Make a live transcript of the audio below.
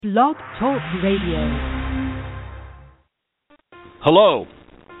Blog Talk Radio. Hello,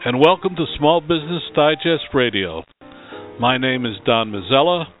 and welcome to Small Business Digest Radio. My name is Don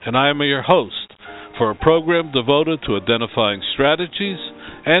Mazzella, and I am your host for a program devoted to identifying strategies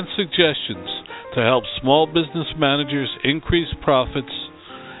and suggestions to help small business managers increase profits,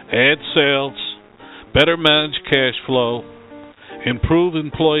 add sales, better manage cash flow, improve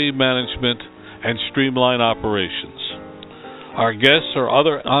employee management, and streamline operations. Our guests are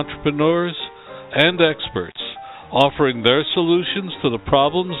other entrepreneurs and experts offering their solutions to the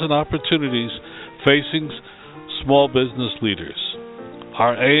problems and opportunities facing small business leaders.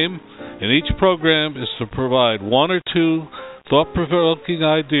 Our aim in each program is to provide one or two thought-provoking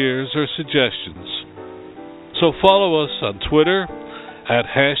ideas or suggestions. So follow us on Twitter at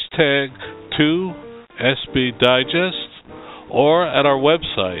 #2SBDigest or at our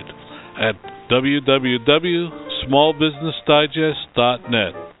website at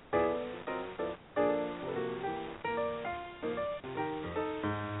www.smallbusinessdigest.net.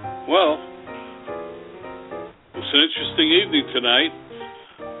 Well, it's an interesting evening tonight.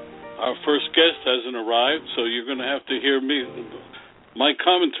 Our first guest hasn't arrived, so you're going to have to hear my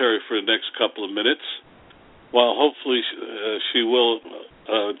commentary for the next couple of minutes, while hopefully she will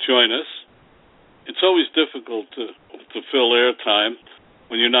join us. It's always difficult to fill airtime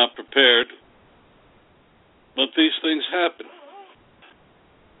when you're not prepared, but these things happen.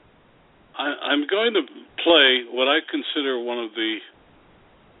 I'm going to play what I consider one of the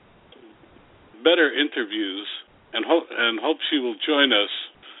better interviews, and hope she will join us.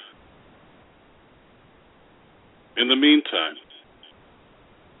 In the meantime,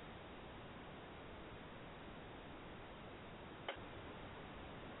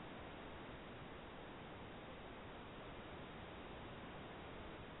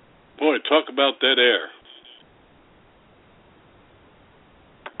 boy, talk about dead air.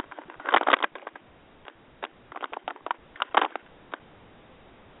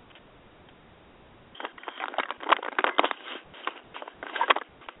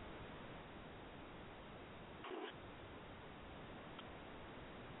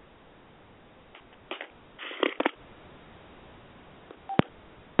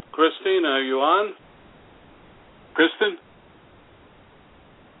 Christine, are you on? Kristen?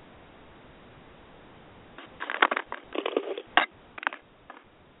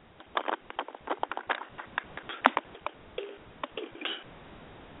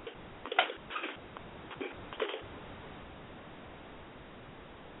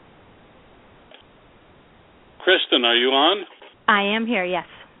 Kristen, are you on? I am here, yes.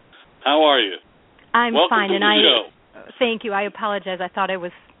 How are you? I'm Welcome fine, to and the show. Thank you. I apologize. I thought I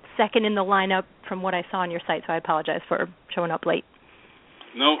was second in the lineup from what I saw on your site, so I apologize for showing up late.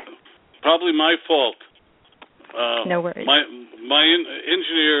 No, probably my fault. No worries. My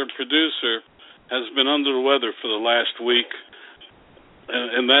engineer and producer has been under the weather for the last week,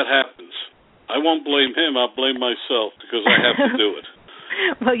 and that happens. I won't blame him. I'll blame myself because I have to do it.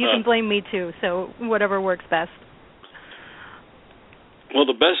 Well, you can blame me too, so whatever works best. Well,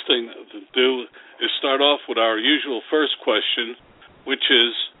 the best thing to do is start off with our usual first question, which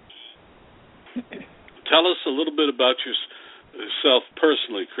is, tell us a little bit about yourself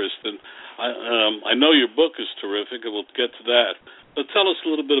personally, Kristen. I know your book is terrific, and we'll get to that, but tell us a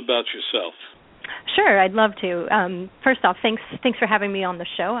little bit about yourself. Sure, I'd love to. First off, thanks for having me on the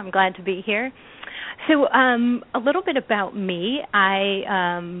show. I'm glad to be here. So a little bit about me.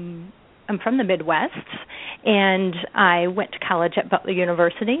 I'm from the Midwest, and I went to college at Butler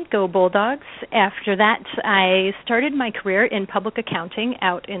University, go Bulldogs. After that, I started my career in public accounting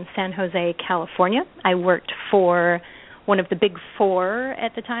out in San Jose, California. I worked for one of the big four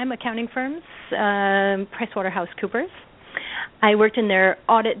at the time accounting firms, PricewaterhouseCoopers. I worked in their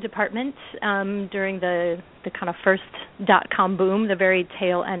audit department during the kind of first dot-com boom, the very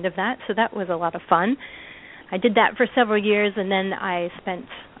tail end of that, so that was a lot of fun. I did that for several years, and then I spent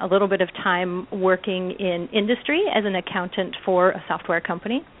a little bit of time working in industry as an accountant for a software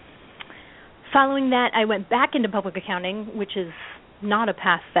company. Following that, I went back into public accounting, which is not a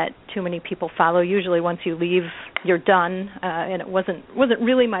path that too many people follow. Usually once you leave, you're done, and it wasn't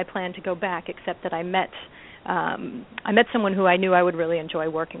really my plan to go back, except that I met someone who I knew I would really enjoy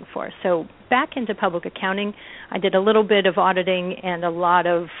working for. So back into public accounting, I did a little bit of auditing and a lot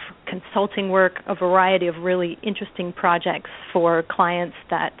of consulting work, a variety of really interesting projects for clients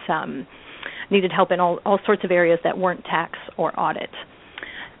that needed help in all sorts of areas that weren't tax or audit.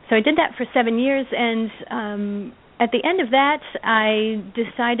 So I did that for 7 years, and at the end of that, I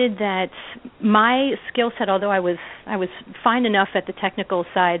decided that my skill set, although I was fine enough at the technical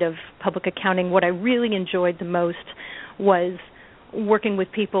side of public accounting, what I really enjoyed the most was working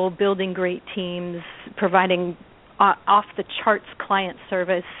with people, building great teams, providing off-the-charts client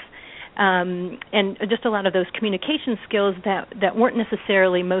service, and just a lot of those communication skills that weren't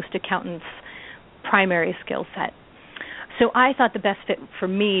necessarily most accountants' primary skill set. So I thought the best fit for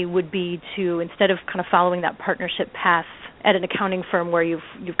me would be to, instead of kind of following that partnership path at an accounting firm where you've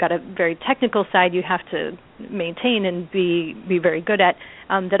got a very technical side you have to maintain and be very good at,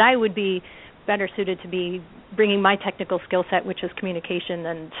 that I would be better suited to be bringing my technical skill set, which is communication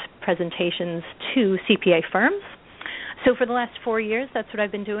and presentations, to CPA firms. So for the last 4 years, that's what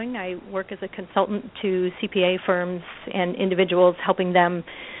I've been doing. I work as a consultant to CPA firms and individuals, helping them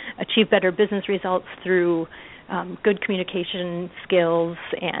achieve better business results through good communication skills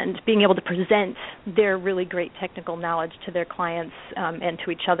and being able to present their really great technical knowledge to their clients and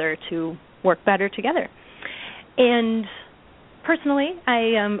to each other to work better together. And personally,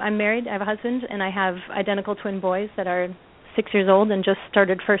 I'm married. I have a husband, and I have identical twin boys that are 6 years old and just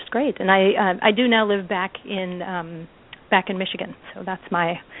started first grade. And I do now live back in Michigan. So that's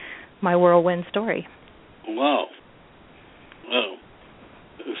my whirlwind story. Wow. Wow.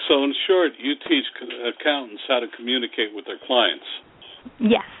 So in short, you teach accountants how to communicate with their clients.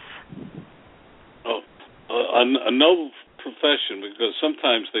 Yes. Oh, a noble profession, because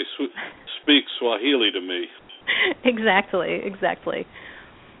sometimes they speak Swahili to me. Exactly.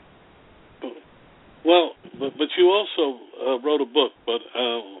 Well, but you also wrote a book, but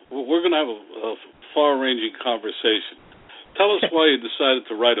we're going to have a far-ranging conversation. Tell us why you decided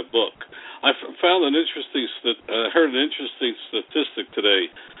to write a book. I heard an interesting statistic today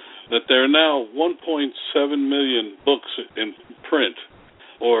that there are now 1.7 million books in print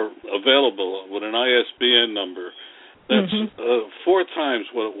or available with an ISBN number. That's 4 times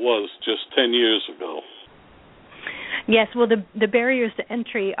what it was just 10 years ago. Yes, well, the barriers to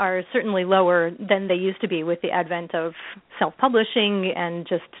entry are certainly lower than they used to be with the advent of self-publishing and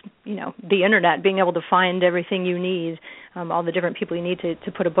just, the Internet, being able to find everything you need, all the different people you need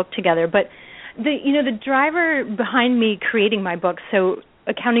to put a book together. But the driver behind me creating my book, so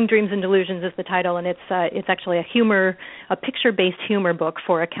Accounting Dreams and Delusions is the title, and it's actually a picture-based humor book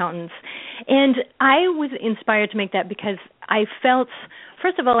for accountants. And I was inspired to make that because I felt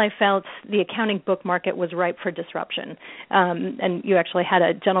the accounting book market was ripe for disruption. And you actually had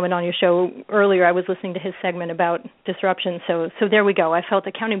a gentleman on your show earlier. I was listening to his segment about disruption. So there we go. I felt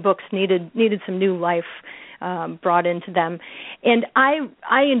accounting books needed some new life brought into them. And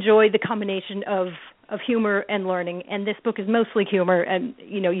I enjoy the combination of humor and learning, and this book is mostly humor, and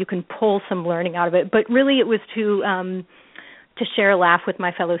you can pull some learning out of it. But really, it was to share a laugh with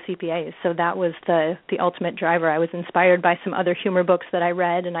my fellow CPAs. So that was the ultimate driver. I was inspired by some other humor books that I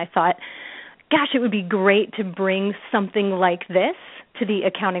read, and I thought, gosh, it would be great to bring something like this to the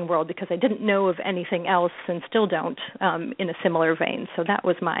accounting world, because I didn't know of anything else and still don't in a similar vein. So that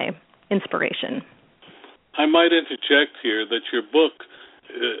was my inspiration. I might interject here that your book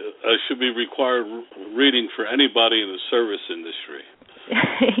should be required reading for anybody in the service industry.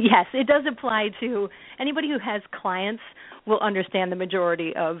 Yes, it does apply to anybody who has clients. Will understand the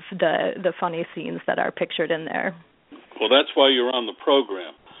majority of the funny scenes that are pictured in there. Well, that's why you're on the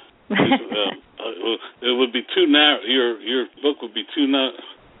program. It would be too narrow. Your book would be too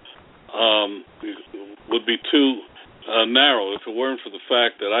narrow if it weren't for the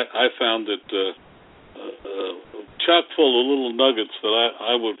fact that I found it chock full of little nuggets that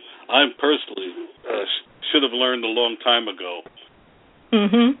I personally should have learned a long time ago.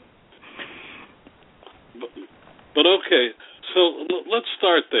 Mm-hmm. But okay, so let's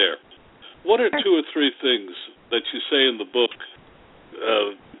start there. What are 2 or 3 things that you say in the book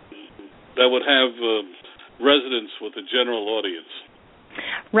that would have resonance with the general audience?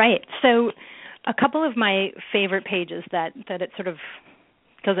 Right. So a couple of my favorite pages that it sort of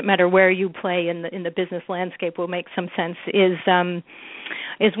doesn't matter where you play in the business landscape will make some sense is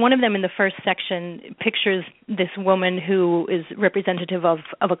one of them in the first section pictures this woman who is representative of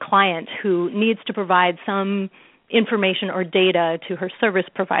a client who needs to provide some information or data to her service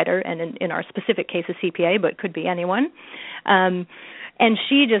provider, and in our specific case a CPA, but could be anyone. And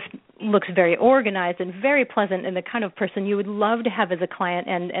she just looks very organized and very pleasant and the kind of person you would love to have as a client.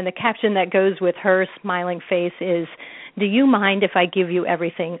 And the caption that goes with her smiling face is, "Do you mind if I give you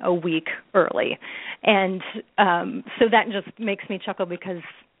everything a week early?" And so that just makes me chuckle, because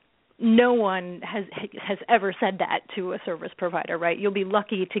no one has ever said that to a service provider, right? You'll be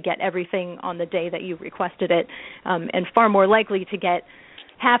lucky to get everything on the day that you requested it, and far more likely to get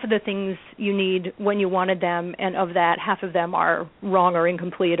half of the things you need when you wanted them, and of that, half of them are wrong or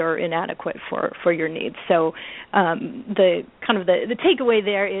incomplete or inadequate for your needs. So the takeaway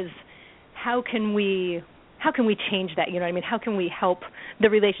there is, how can we how can we change that? You know what I mean? How can we help the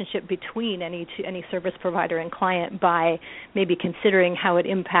relationship between any service provider and client by maybe considering how it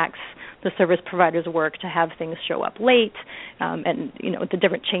impacts the service provider's work to have things show up late, and the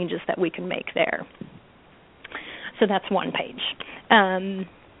different changes that we can make there. So that's one page.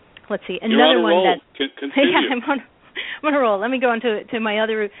 Let's see, another You're on a one roll. that Continue. yeah, I'm on a roll. Let me go on to my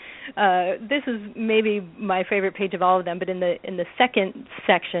other. This is maybe my favorite page of all of them, but in the second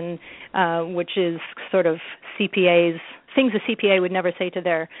section, which is sort of CPAs, things a CPA would never say to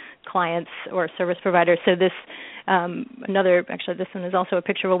their clients or service providers. So this this one is also a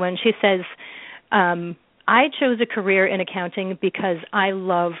picture of a woman. She says, I chose a career in accounting because I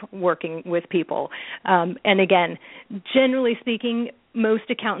love working with people. And again, generally speaking, most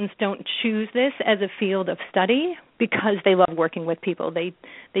accountants don't choose this as a field of study because they love working with people. They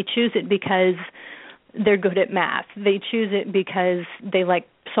choose it because they're good at math. They choose it because they like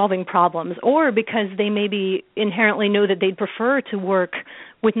solving problems, or because they maybe inherently know that they'd prefer to work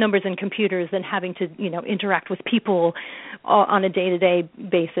with numbers and computers than having to, interact with people on a day-to-day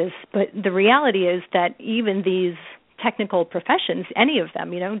basis. But the reality is that even these technical professions, any of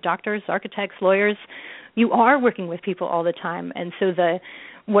them, doctors, architects, lawyers, you are working with people all the time. And so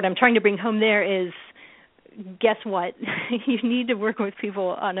what I'm trying to bring home there is, guess what? You need to work with people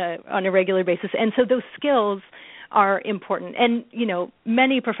on a regular basis. And so those skills are important. And,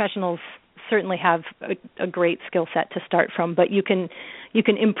 many professionals certainly have a great skill set to start from, but you can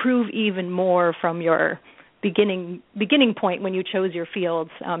improve even more from your beginning point when you chose your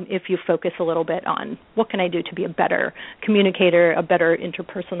fields, if you focus a little bit on what can I do to be a better communicator, a better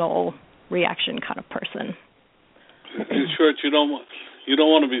interpersonal reaction kind of person. In short, you don't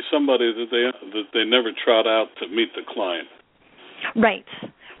want to be somebody that they never trot out to meet the client.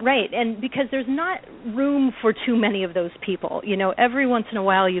 Right, and because there's not room for too many of those people. Every once in a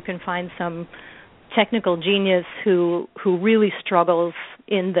while you can find some technical genius who really struggles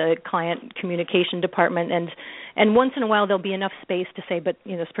in the client communication department, and once in a while there'll be enough space to say, but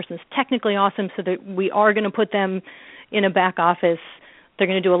this person's technically awesome, so that we are going to put them in a back office. They're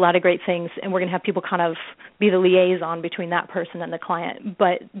going to do a lot of great things, and we're going to have people kind of be the liaison between that person and the client.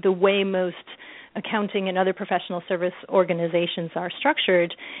 But the way most accounting and other professional service organizations are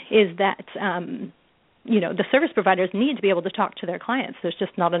structured is that, the service providers need to be able to talk to their clients. There's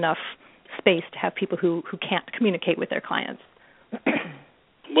just not enough space to have people who can't communicate with their clients.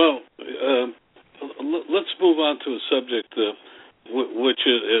 Well, let's move on to a subject which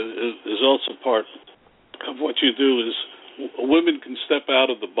is also part of what you do, is women can step out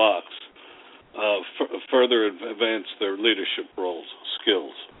of the box, further advance their leadership roles,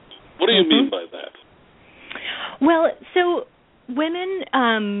 skills. What do you mean by that? Well, so women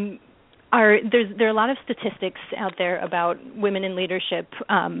there are a lot of statistics out there about women in leadership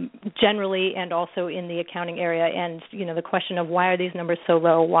generally, and also in the accounting area. And the question of why are these numbers so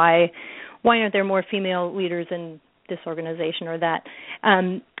low? Why aren't there more female leaders in this organization or that?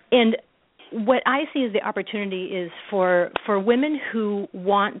 And what I see as the opportunity is for women who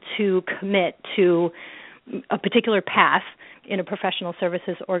want to commit to a particular path in a professional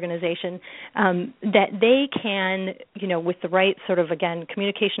services organization, that they can, with the right sort of, again,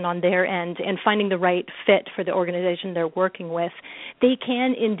 communication on their end and finding the right fit for the organization they're working with, they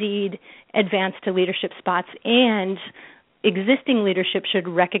can indeed advance to leadership spots, and existing leadership should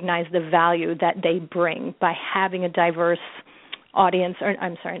recognize the value that they bring by having a diverse audience, or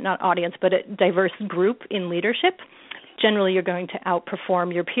I'm sorry, not audience, but a diverse group in leadership. Generally, you're going to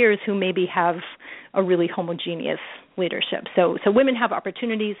outperform your peers who maybe have a really homogeneous leadership. So women have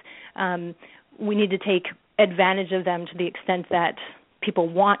opportunities. We need to take advantage of them to the extent that people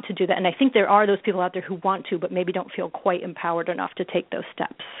want to do that. And I think there are those people out there who want to, but maybe don't feel quite empowered enough to take those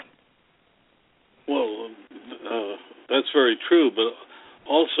steps. Well, that's very true, but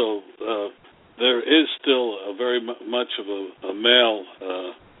also there is still a very much of a male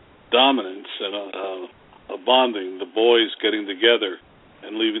dominance and a bonding, the boys getting together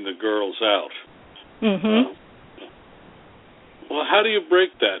and leaving the girls out. Mm-hmm. Well, how do you break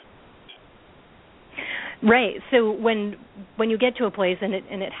that? Right. So when you get to a place and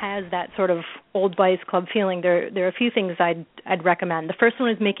it has that sort of old boys club feeling, there are a few things I'd recommend. The first one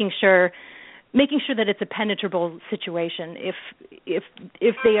is making sure that it's a penetrable situation.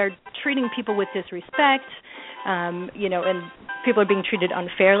 If they are treating people with disrespect, and people are being treated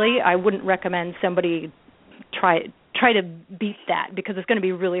unfairly, I wouldn't recommend somebody try to beat that, because it's going to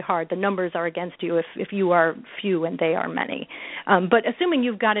be really hard. The numbers are against you if you are few and they are many. But assuming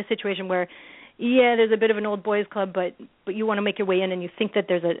you've got a situation where, there's a bit of an old boys club, but you want to make your way in and you think that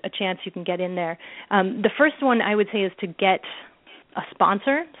there's a chance you can get in there. The first one I would say is to get a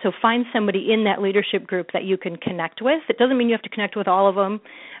sponsor. So find somebody in that leadership group that you can connect with. It doesn't mean you have to connect with all of them,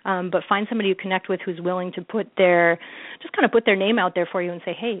 but find somebody you connect with who's willing to put their name out there for you and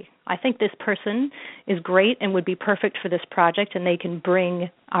say, hey, I think this person is great and would be perfect for this project, and they can bring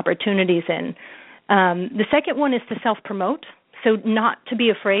opportunities in. The second one is to self-promote. So not to be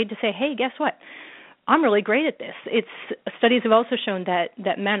afraid to say, hey, guess what? I'm really great at this. Studies have also shown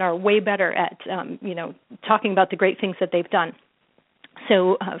that men are way better at, talking about the great things that they've done.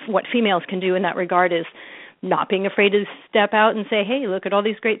 So what females can do in that regard is not being afraid to step out and say, hey, look at all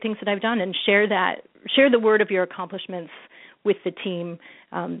these great things that I've done, and share the word of your accomplishments with the team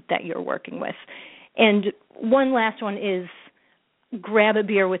that you're working with. And one last one is grab a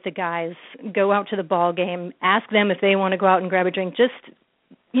beer with the guys, go out to the ball game, ask them if they want to go out and grab a drink. Just,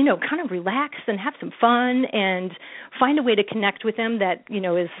 kind of relax and have some fun and find a way to connect with them that,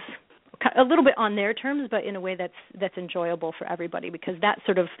 is a little bit on their terms, but in a way that's enjoyable for everybody, because that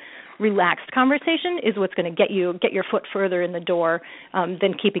sort of relaxed conversation is what's going to get your foot further in the door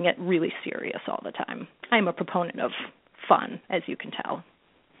than keeping it really serious all the time. I'm a proponent of fun, as you can tell.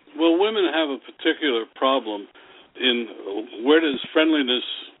 Well, women have a particular problem in where does friendliness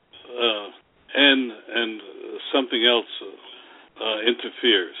end and something else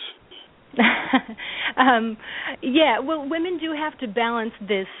interferes. Well, women do have to balance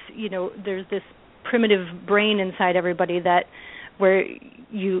this, there's this primitive brain inside everybody that where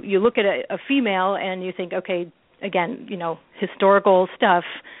you look at a female and you think, okay, again, historical stuff,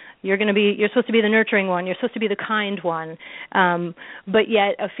 you're supposed to be the nurturing one, you're supposed to be the kind one, but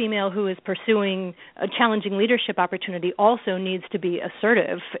yet a female who is pursuing a challenging leadership opportunity also needs to be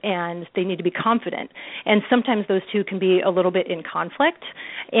assertive, and they need to be confident. And sometimes those two can be a little bit in conflict.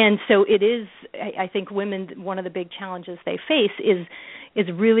 And so it is, I think women, one of the big challenges they face is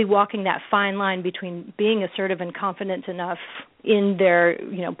really walking that fine line between being assertive and confident enough in their,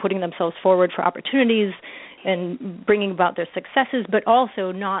 putting themselves forward for opportunities and bringing about their successes, but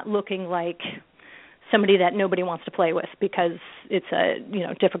also not looking like somebody that nobody wants to play with because it's a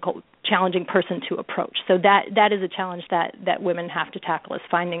difficult, challenging person to approach. So that is a challenge that women have to tackle, is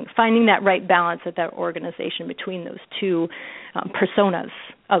finding that right balance at that organization between those two personas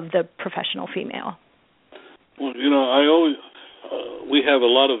of the professional female. Well, I always we have a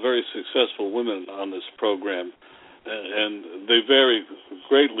lot of very successful women on this program, and they vary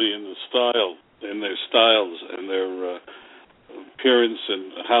greatly in their styles and their appearance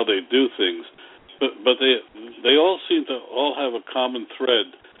and how they do things. But they all seem to all have a common thread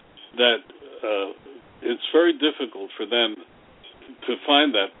that it's very difficult for them to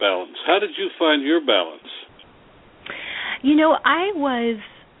find that balance. How did you find your balance? I was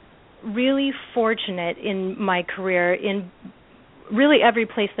really fortunate in my career in really every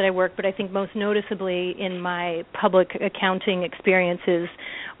place that I worked, but I think most noticeably in my public accounting experiences,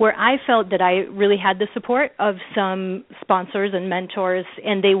 where I felt that I really had the support of some sponsors and mentors,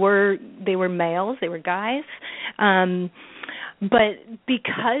 and they were males, they were guys. But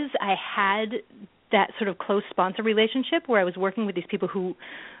because I had that sort of close sponsor relationship where I was working with these people who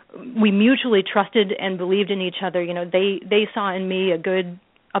we mutually trusted and believed in each other, they saw in me a good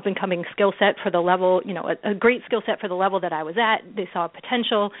up-and-coming skill set for the level, a great skill set for the level that I was at. They saw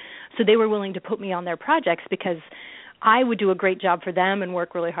potential, so they were willing to put me on their projects because I would do a great job for them and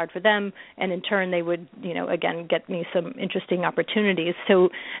work really hard for them, and in turn they would, again, get me some interesting opportunities. So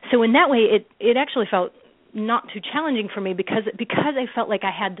in that way, it actually felt not too challenging for me because I felt like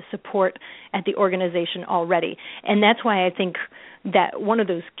I had the support at the organization already. And that's why I think that one of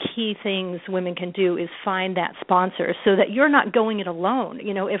those key things women can do is find that sponsor so that you're not going it alone.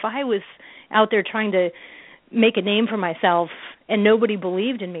 If I was out there trying to make a name for myself and nobody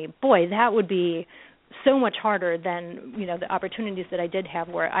believed in me, boy, that would be so much harder than, the opportunities that I did have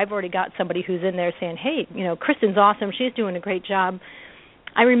where I've already got somebody who's in there saying, hey, Kristen's awesome, she's doing a great job.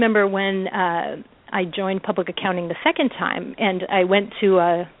 I remember when I joined public accounting the second time, and I went to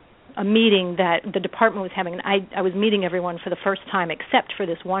a meeting that the department was having, and I was meeting everyone for the first time except for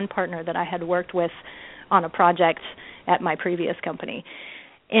this one partner that I had worked with on a project at my previous company.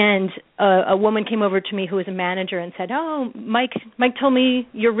 And a woman came over to me who was a manager and said, oh, Mike told me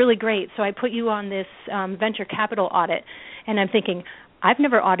you're really great, so I put you on this venture capital audit. And I'm thinking, I've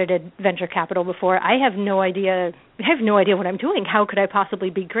never audited venture capital before. I have no idea what I'm doing. How could I possibly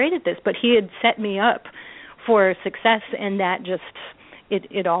be great at this? But he had set me up for success, and that just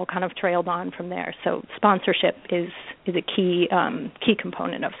it all kind of trailed on from there. So sponsorship is a key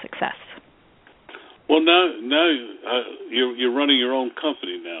component of success. Well, now you're running your own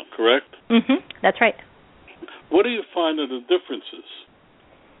company now, correct? Mm-hmm. That's right. What do you find are the differences?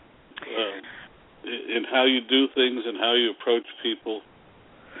 in how you do things and how you approach people?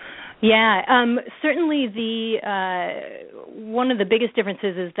 Yeah, certainly one of the biggest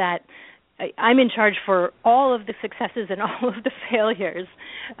differences is that I'm in charge for all of the successes and all of the failures,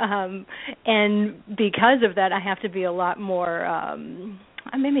 and because of that, I have to be a lot more.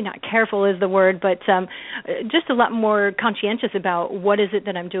 Maybe not careful is the word, but just a lot more conscientious about what is it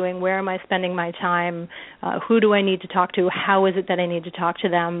that I'm doing, where am I spending my time, who do I need to talk to, how is it that I need to talk to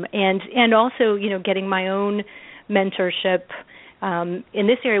them, and also getting my own mentorship in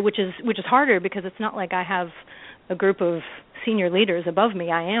this area, which is harder because it's not like I have a group of senior leaders above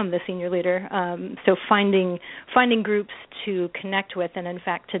me. I am the senior leader, so finding groups to connect with, and in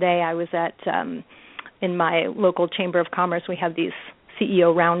fact today I was at in my local Chamber of Commerce. We have these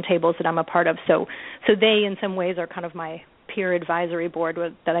CEO roundtables that I'm a part of. So they, in some ways, are kind of my peer advisory board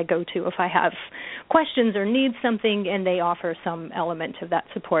that I go to if I have questions or need something, and they offer some element of that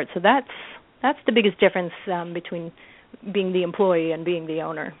support. So that's the biggest difference between being the employee and being the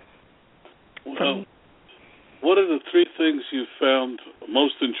owner. Well, what are the three things you found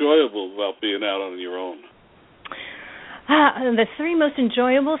most enjoyable about being out on your own? The three most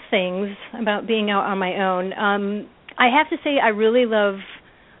enjoyable things about being out on my own. I have to say I really love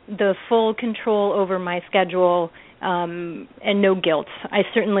the full control over my schedule and no guilt. I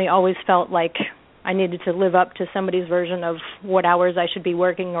certainly always felt like I needed to live up to somebody's version of what hours I should be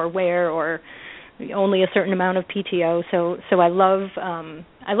working or where, or only a certain amount of PTO. So I love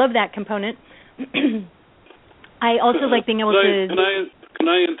that component. I also like being able to... Can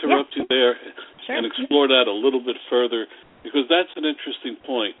I interrupt you there Sure. and explore that a little bit further? Because that's an interesting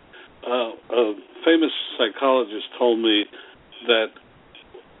point. A famous psychologist told me that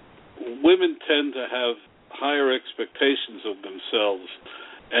women tend to have higher expectations of themselves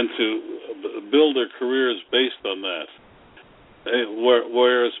and to build their careers based on that,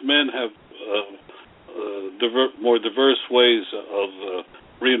 whereas men have more diverse ways of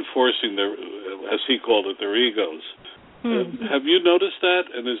reinforcing their, as he called it, their egos. Have you noticed that,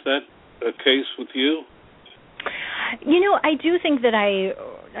 and is that a case with you? I do think that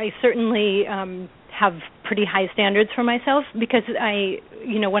I certainly have pretty high standards for myself because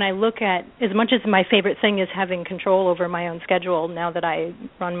when I look at, as much as my favorite thing is having control over my own schedule now that I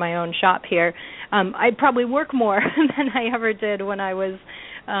run my own shop here, I probably work more than I ever did when I was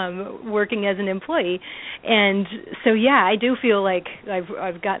working as an employee. And so, yeah, I do feel like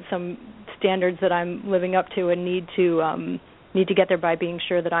I've got some standards that I'm living up to and need to get there by being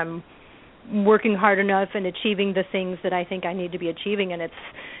sure that I'm working hard enough and achieving the things that I think I need to be achieving, and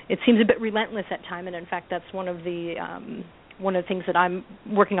it seems a bit relentless at times. And in fact, that's one of the things that I'm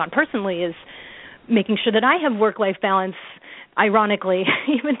working on personally is making sure that I have work-life balance. Ironically,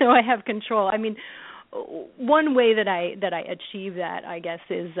 even though I have control, I mean, one way that I achieve that, I guess,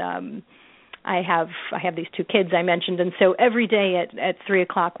 is I have these two kids I mentioned, and so every day at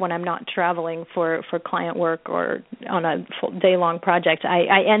 3:00 when I'm not traveling for client work or on a full day-long project,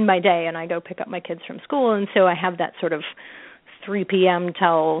 I end my day and I go pick up my kids from school, and so I have that sort of 3 p.m.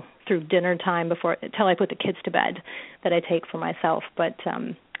 till through dinner time till I put the kids to bed that I take for myself. But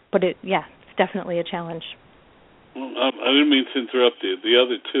it's definitely a challenge. Well, I didn't mean to interrupt you. The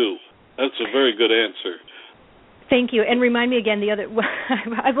other two, that's a very good answer. Thank you. And remind me again, the other,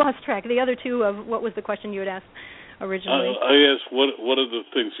 I've lost track. The other two of, what was the question you had asked originally? I asked what are the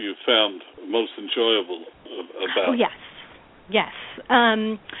things you found most enjoyable about? Oh, yes.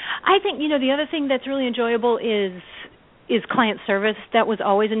 I think, the other thing that's really enjoyable is client service. That was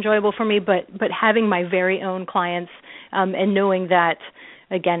always enjoyable for me, but having my very own clients and knowing that,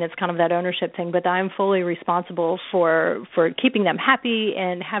 again, it's kind of that ownership thing, but I'm fully responsible for keeping them happy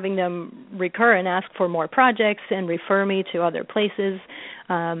and having them recur and ask for more projects and refer me to other places.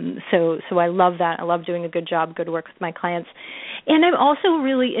 So I love that. I love doing a good job, good work with my clients. And I'm also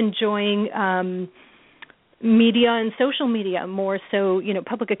really enjoying media and social media more so.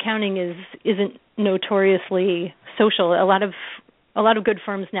 Public accounting isn't notoriously social. A lot of good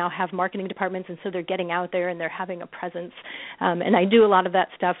firms now have marketing departments, and so they're getting out there and they're having a presence. And I do a lot of that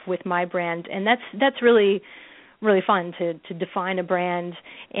stuff with my brand, and that's really, really fun to define a brand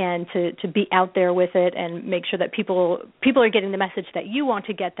and to be out there with it and make sure that people are getting the message that you want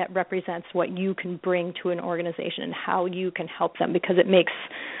to get that represents what you can bring to an organization and how you can help them, because it makes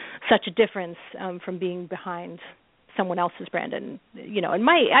such a difference from being behind someone else's brand. And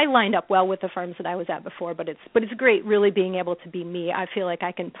I lined up well with the firms that I was at before, but it's great really being able to be me. I feel like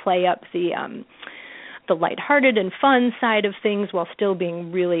I can play up the lighthearted and fun side of things while still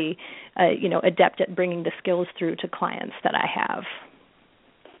being really adept at bringing the skills through to clients that I have.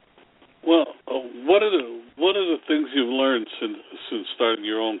 Well, what are the things you've learned since starting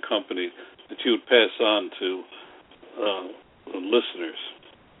your own company that you would pass on to listeners?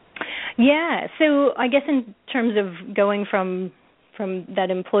 Yeah, so I guess in terms of going from that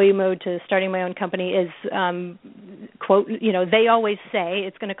employee mode to starting my own company is, quote, they always say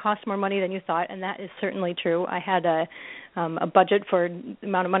it's going to cost more money than you thought, and that is certainly true. I had a budget for the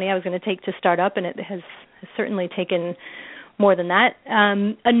amount of money I was going to take to start up, and it has certainly taken more than that.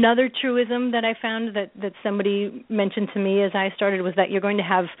 Another truism that I found that somebody mentioned to me as I started was that you're going to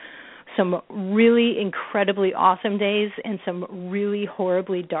have some really incredibly awesome days and some really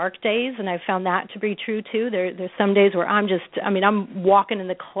horribly dark days, and I found that to be true too. There's some days where I'm walking in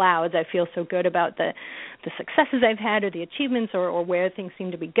the clouds. I feel so good about the successes I've had or the achievements or where things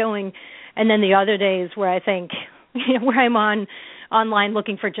seem to be going, and then the other days where I think, where I'm online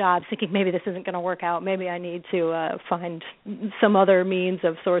looking for jobs, thinking maybe this isn't going to work out. Maybe I need to find some other means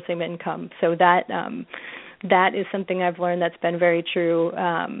of sourcing income. So that is something I've learned that's been very true.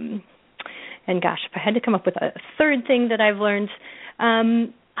 And gosh, if I had to come up with a third thing that I've learned,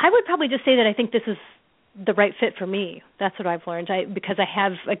 I would probably just say that I think this is the right fit for me. That's what I've learned. Because I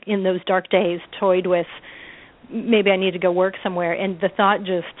have, in those dark days, toyed with maybe I need to go work somewhere, and the thought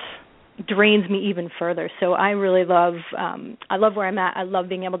just drains me even further. So I really love where I'm at. I love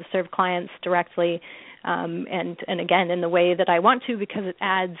being able to serve clients directly, and again, in the way that I want to, because it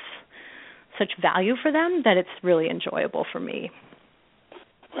adds such value for them that it's really enjoyable for me.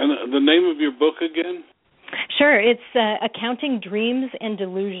 And the name of your book again? Sure, it's Accounting Dreams and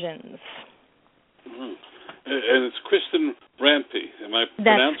Delusions. Mm-hmm. And it's Kristen Rampe. Am I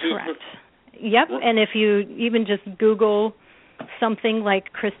pronouncing it? That's correct. Yep, and if you even just Google something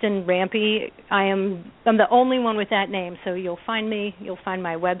like Kristen Rampe, I'm the only one with that name, so you'll find me. You'll find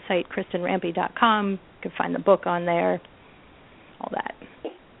my website, KristenRampe.com. You can find the book on there, all that.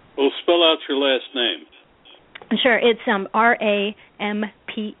 Well, spell out your last name. Sure, it's Rampe,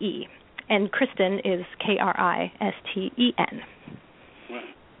 and Kristen is Kristen.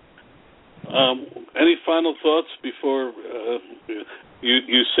 Any final thoughts before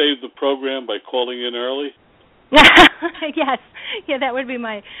you save the program by calling in early? Yes, yeah, that would be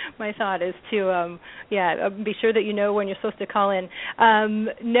my thought, is to be sure that you know when you're supposed to call in.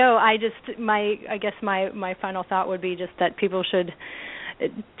 No, I guess my final thought would be just that people should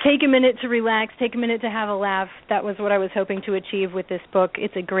take a minute to relax, take a minute to have a laugh. That was what I was hoping to achieve with this book.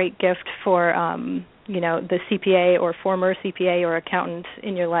 It's a great gift for the CPA or former CPA or accountant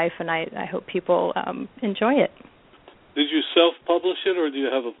in your life, and I hope people enjoy it. Did you self-publish it, or do you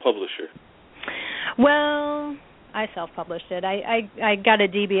have a publisher? Well, I self-published it. I got a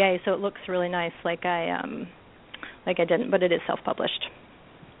DBA, so it looks really nice, like I didn't, but it is self-published.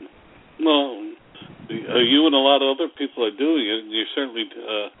 Well, you and a lot of other people are doing it, and you're certainly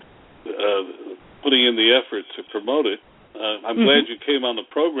putting in the effort to promote it. I'm glad you came on the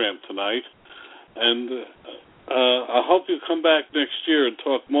program tonight, and I hope you come back next year and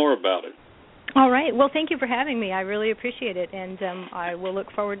talk more about it. All right. Well, thank you for having me. I really appreciate it, and I will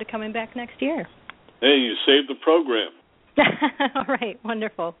look forward to coming back next year. Hey, you saved the program. All right.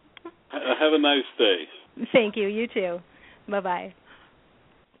 Wonderful. Have a nice day. Thank you. You too. Bye-bye.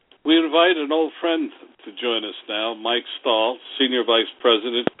 We invite an old friend to join us now, Mike Stahl, Senior Vice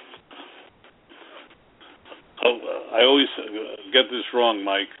President. I always get this wrong,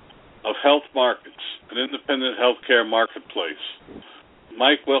 Mike, of HealthMarkets, an independent healthcare marketplace.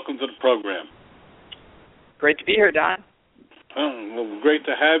 Mike, welcome to the program. Great to be here, Don. Well, great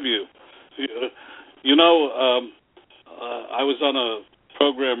to have you. I was on a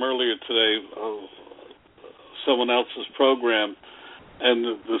program earlier today, someone else's program, and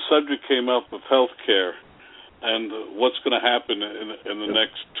the subject came up of healthcare and what's going to happen in the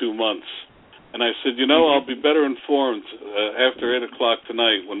next 2 months. And I said, I'll be better informed after 8 o'clock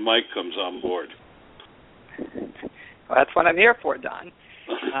tonight when Mike comes on board. Well, that's what I'm here for, Don.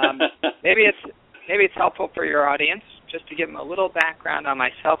 Maybe it's helpful for your audience just to give them a little background on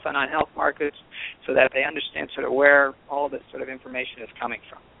myself and on HealthMarkets so that they understand sort of where all this sort of information is coming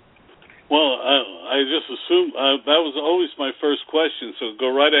from. Well, I just assumed that was always my first question, so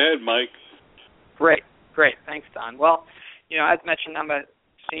go right ahead, Mike. Great. Thanks, Don. Well, as mentioned, I'm a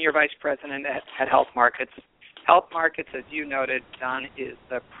Senior Vice President at HealthMarkets. HealthMarkets, as you noted, Don, is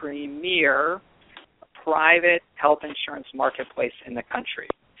the premier private health insurance marketplace in the country.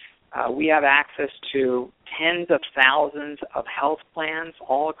 We have access to tens of thousands of health plans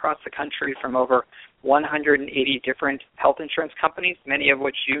all across the country from over 180 different health insurance companies, many of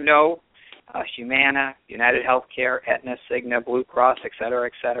which Humana, United Healthcare, Aetna, Cigna, Blue Cross, et cetera,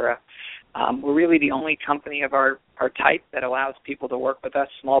 et cetera. We're really the only company of our type that allows people to work with us,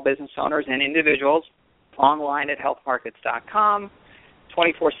 small business owners and individuals, online at healthmarkets.com,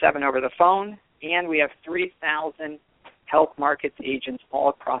 24/7 over the phone, and we have 3,000 health markets agents all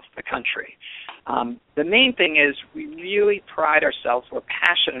across the country. The main thing is we really pride ourselves, we're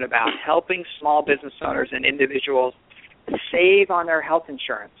passionate about helping small business owners and individuals save on their health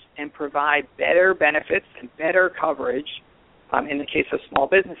insurance and provide better benefits and better coverage in the case of small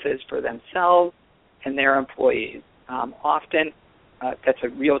businesses for themselves and their employees. Often that's a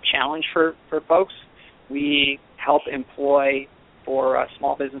real challenge for folks. We help employ for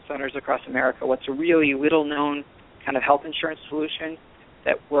small business owners across America what's a really little-known kind of health insurance solution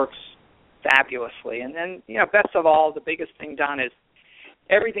that works fabulously. And then, best of all, the biggest thing, Don, is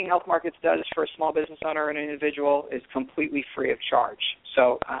everything Health Markets does for a small business owner and an individual is completely free of charge.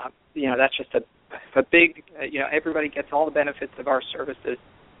 So, that's just a big, everybody gets all the benefits of our services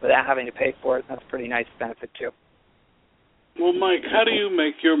without having to pay for it. That's a pretty nice benefit, too. Well, Mike, how do you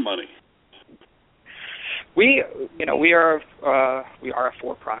make your money? We are a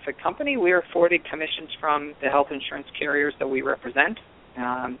for-profit company. We are afforded commissions from the health insurance carriers that we represent.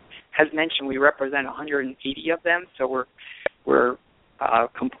 As mentioned, we represent 180 of them, so we're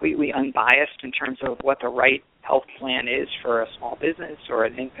completely unbiased in terms of what the right health plan is for a small business or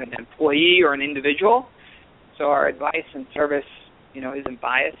an employee or an individual. So our advice and service, isn't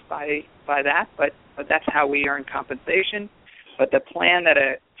biased by that, but that's how we earn compensation. But the plan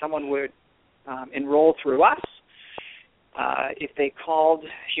that someone would enroll through us, if they called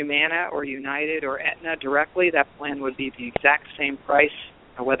Humana or United or Aetna directly, that plan would be the exact same price,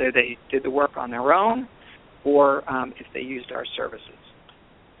 whether they did the work on their own or if they used our services.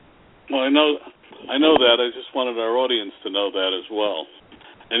 Well, I know that. I just wanted our audience to know that as well.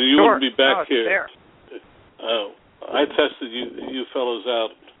 And you Sure. wouldn't be back here. Fair. I tested you fellows out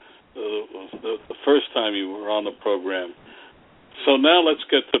the first time you were on the program. So now let's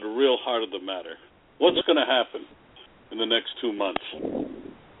get to the real heart of the matter. What's going to happen in the next 2 months?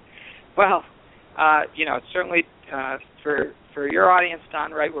 Well, certainly for your audience,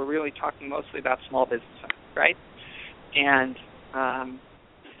 Don, right, we're really talking mostly about small business owners, right? And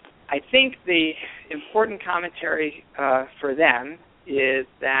I think the important commentary for them is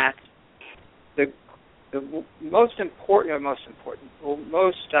that the most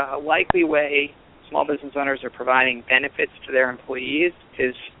likely way small business owners are providing benefits to their employees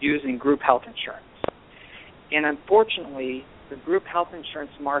is using group health insurance. And unfortunately, the group health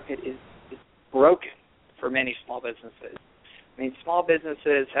insurance market is broken for many small businesses. I mean, small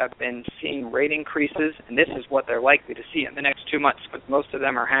businesses have been seeing rate increases, and this is what they're likely to see in the next 2 months, because most of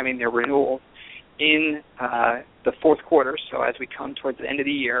them are having their renewals in the fourth quarter, so as we come towards the end of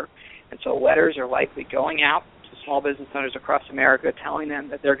the year. And so letters are likely going out to small business owners across America telling them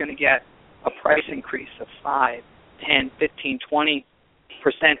that they're going to get a price increase of 5, 10, 15, 20%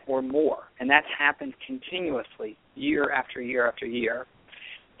 or more. And that's happened continuously year after year after year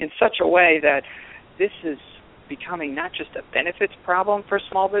in such a way that this is becoming not just a benefits problem for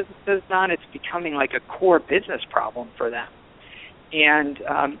small businesses, Don, it's becoming like a core business problem for them. And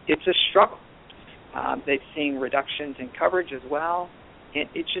it's a struggle. They've seen reductions in coverage as well.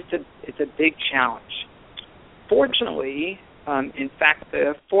 It's a big challenge. Fortunately, in fact,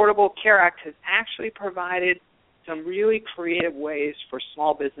 the Affordable Care Act has actually provided some really creative ways for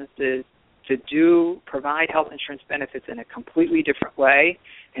small businesses to provide health insurance benefits in a completely different way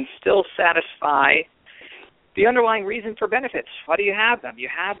and still satisfy the underlying reason for benefits. Why do you have them? You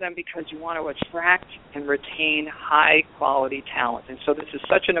have them because you want to attract and retain high-quality talent. And so this is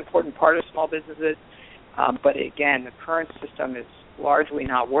such an important part of small businesses. But again, the current system is largely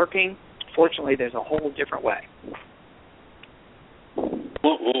not working. Fortunately, there's a whole different way.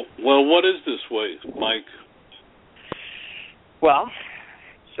 Well, what is this way, Mike? Well,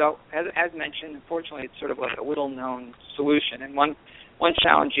 so as mentioned, unfortunately, it's sort of like a little-known solution. And one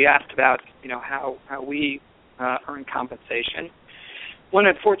challenge you asked about, how we earn compensation. One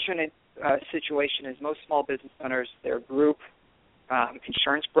unfortunate situation is most small business owners, their group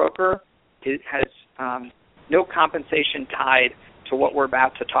insurance broker has no compensation tied to what we're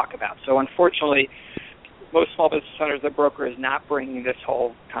about to talk about. So unfortunately, most small business owners, the broker is not bringing this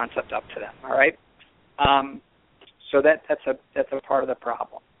whole concept up to them. All right. So that's a part of the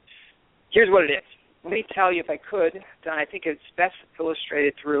problem. Here's what it is. Let me tell you, if I could, Don, I think it's best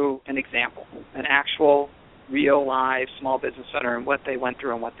illustrated through an example, an actual, real, live small business owner and what they went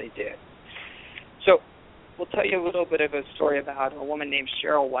through and what they did. So we'll tell you a little bit of a story about a woman named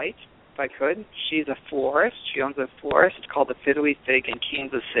Cheryl White, if I could. She's a florist. She owns a florist called the Fiddly Fig in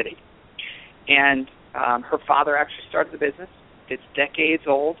Kansas City. And her father actually started the business. It's decades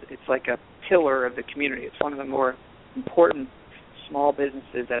old. It's like a pillar of the community. It's one of the more important small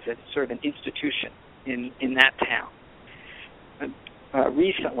businesses as a sort of an institution in that town. And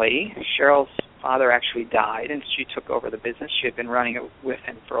recently, Cheryl's father actually died, and she took over the business. She had been running it with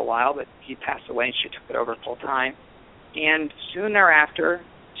him for a while, but he passed away, and she took it over full time. And soon thereafter,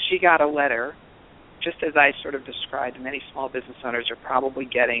 she got a letter, just as I sort of described, many small business owners are probably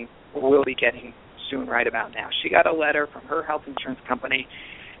getting or will be getting soon right about now. She got a letter from her health insurance company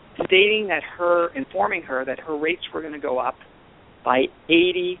stating that informing her that her rates were going to go up by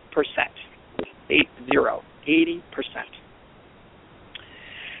 80%. 80%.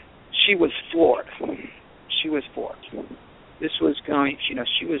 She was floored. This was going,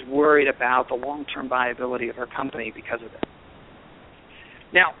 she was worried about the long-term viability of her company because of it.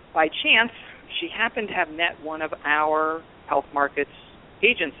 Now, by chance, she happened to have met one of our HealthMarkets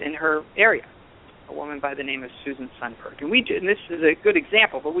agents in her area, a woman by the name of Susan Sundberg. And this is a good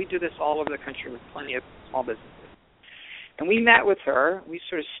example, but we do this all over the country with plenty of small businesses. And we met with her. We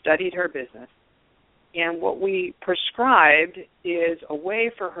sort of studied her business. And what we prescribed is a way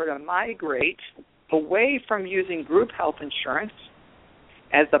for her to migrate away from using group health insurance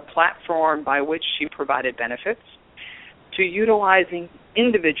as the platform by which she provided benefits to utilizing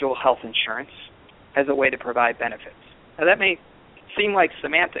individual health insurance as a way to provide benefits. Now, that may seem like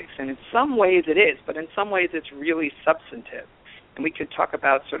semantics, and in some ways it is, but in some ways it's really substantive. And we could talk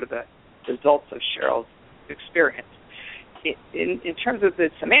about sort of the results of Cheryl's experience. In terms of the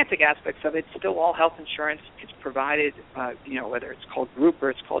semantic aspects of it, it's still all health insurance. It's provided, whether it's called group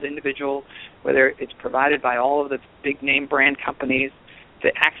or it's called individual, whether it's provided by all of the big name brand companies. The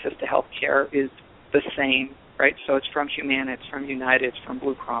access to health care is the same, right? So it's from Humana, it's from United, it's from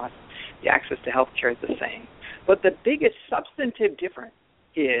Blue Cross. The access to health care is the same. But the biggest substantive difference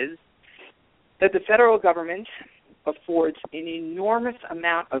is that the federal government affords an enormous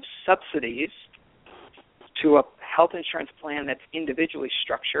amount of subsidies to a health insurance plan that's individually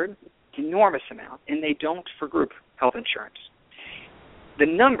structured, enormous amount, and they don't for group health insurance. The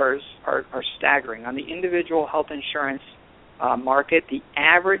numbers are staggering. On the individual health insurance market, the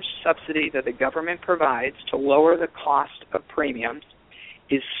average subsidy that the government provides to lower the cost of premiums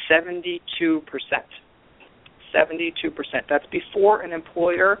is 72%. 72%. That's before an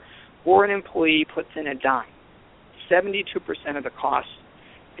employer or an employee puts in a dime. 72% of the cost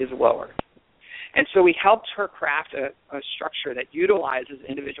is lowered. And so we helped her craft a structure that utilizes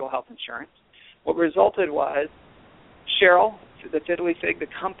individual health insurance. What resulted was Cheryl, the Fiddly Fig, the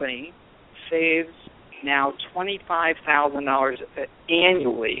company, saves now $25,000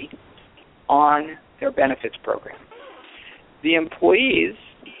 annually on their benefits program. The employees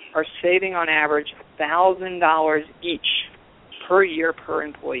are saving on average $1,000 each per year per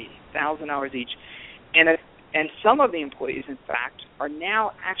employee, $1,000 each. And some of the employees, in fact, are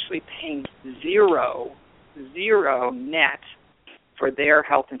now actually paying zero net for their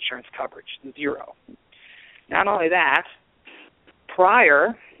health insurance coverage, zero. Not only that,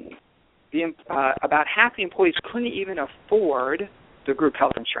 prior, about half the employees couldn't even afford the group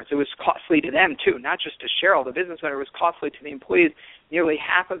health insurance. It was costly to them, too, not just to Cheryl, the business owner. It was costly to the employees. Nearly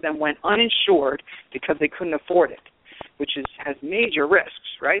half of them went uninsured because they couldn't afford it, which has major risks,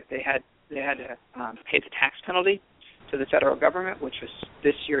 right? They had to pay the tax penalty to the federal government, which was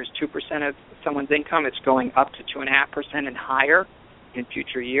this year is 2% of someone's income. It's going up to 2.5% and higher in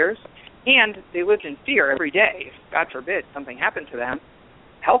future years. And they lived in fear every day. If, God forbid, something happened to them,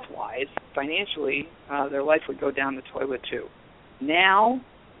 health-wise, financially, their life would go down the toilet too. Now,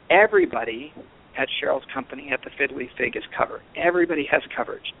 everybody at Cheryl's company, at the Fiddly Fig, is covered. Everybody has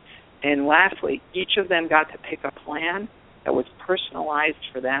coverage. And lastly, each of them got to pick a plan that was personalized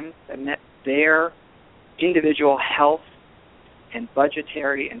for them, that met their individual health and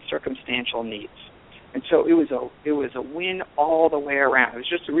budgetary and circumstantial needs. And so it was a win all the way around. It was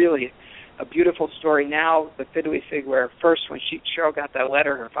just really a beautiful story. Now the Fiddly Fig, where first when Cheryl got that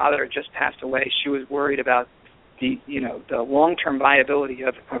letter, her father had just passed away, she was worried about the long-term viability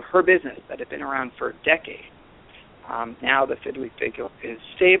of her business that had been around for decades. Now the Fiddly Fig is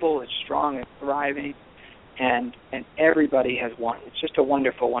stable, it's strong, it's thriving, and everybody has won. It's just a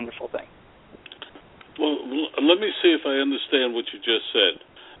wonderful, wonderful thing. Well, let me see if I understand what you just said.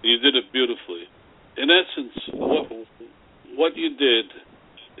 You did it beautifully. In essence, what you did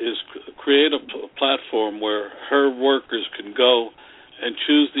is create a platform where her workers can go and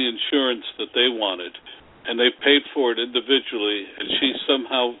choose the insurance that they wanted, and they paid for it individually, and she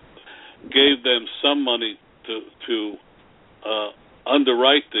somehow gave them some money to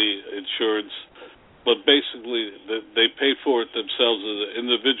underwrite the insurance, but basically they paid for it themselves as an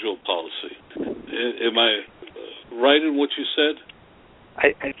individual policy. Am I right in what you said?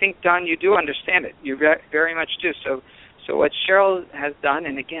 I think, Don, you do understand it. You very much do. So what Cheryl has done,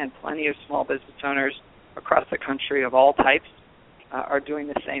 and again, plenty of small business owners across the country of all types, are doing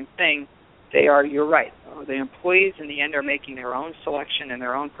the same thing. You're right. The employees in the end are making their own selection and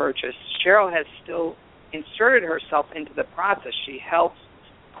their own purchase. Cheryl has still inserted herself into the process. She helps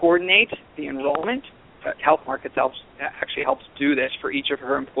coordinate the enrollment. HealthMarkets actually helps do this for each of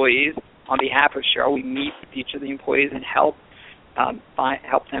her employees. On behalf of Cheryl, we meet with each of the employees and help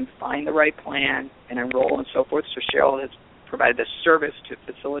them find the right plan and enroll and so forth. So Cheryl has provided this service to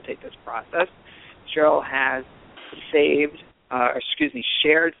facilitate this process. Cheryl has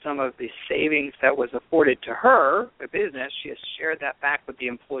shared some of the savings that was afforded to her, the business. She has shared that back with the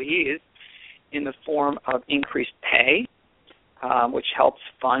employees in the form of increased pay, which helps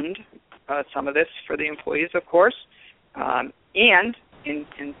fund some of this for the employees, of course.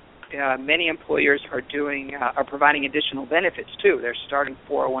 Many employers are providing additional benefits too. They're starting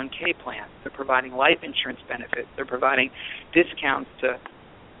 401k plans. They're providing life insurance benefits. They're providing discounts to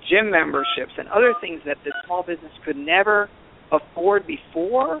gym memberships and other things that the small business could never afford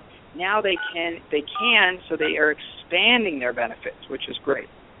before. Now they can. So they are expanding their benefits, which is great.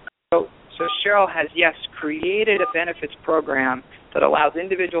 So Cheryl has, yes, created a benefits program that allows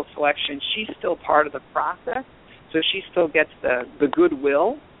individual selection. She's still part of the process, so she still gets the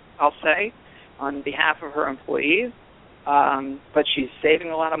goodwill, I'll say, on behalf of her employees, but she's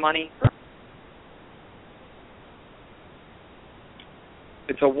saving a lot of money.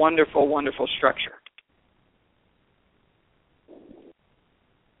 It's a wonderful, wonderful structure.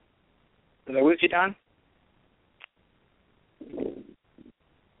 Did I lose you, Don?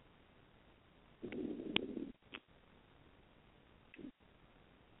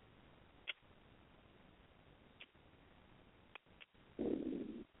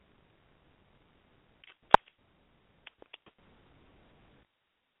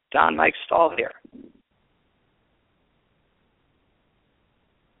 Don, Mike Stahl here.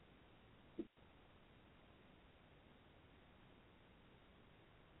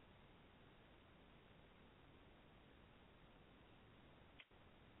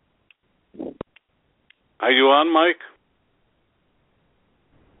 Are you on, Mike?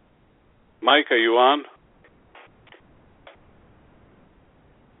 Mike, are you on?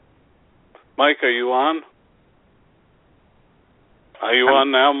 Mike, are you on? Are you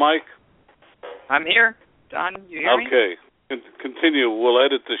on now, Mike? I'm here. Don, you hear me? Okay. Continue. We'll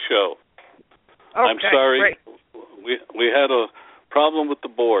edit the show. Okay, I'm sorry. Great. We had a problem with the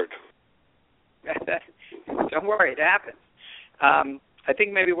board. Don't worry, it happens. I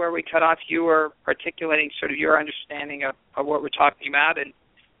think maybe where we cut off, you were articulating sort of your understanding of what we're talking about,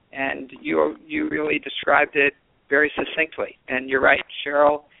 and you really described it very succinctly. And you're right,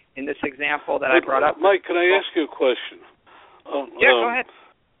 Cheryl, in this example that I brought up. Mike, can I ask you a question? Go ahead.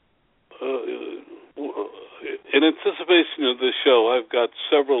 In anticipation of this show, I've got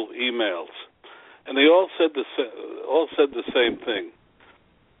several emails, and they all said the same thing.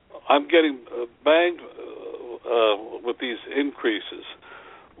 I'm getting banged with these increases,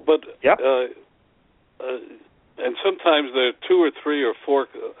 but and sometimes there are 2 or 3 or 4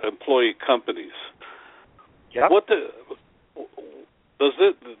 employee companies. Yep. Does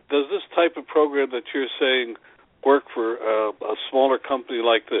this type of program that you're saying work for a smaller company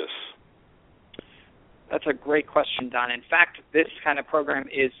like this? That's a great question, Don. In fact, this kind of program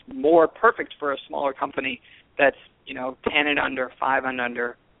is more perfect for a smaller company that's 10 and under, 5 and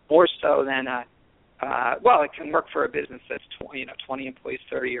under, more so than it can work for a business that's 20 employees,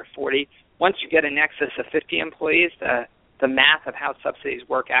 30 or 40. Once you get in excess of 50 employees, the math of how subsidies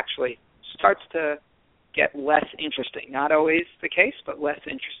work actually starts to get less interesting. Not always the case, but less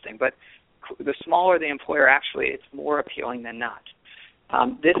interesting. But the smaller the employer, actually, it's more appealing than not.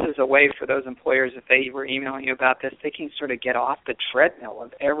 This is a way for those employers, if they were emailing you about this, they can sort of get off the treadmill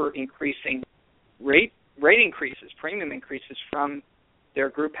of ever-increasing rate increases, premium increases from their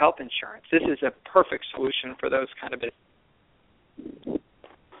group health insurance. This is a perfect solution for those kind of businesses.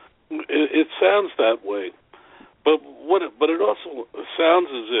 It sounds that way, but it also sounds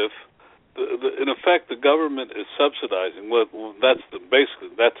as if, in effect, the government is subsidizing. That's the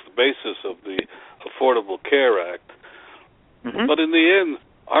basis of the Affordable Care Act. Mm-hmm. But in the end,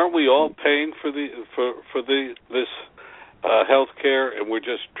 aren't we all paying for this health care, and we're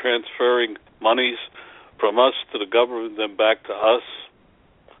just transferring monies from us to the government, then back to us?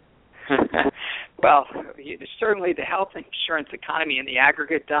 Well, certainly the health insurance economy in the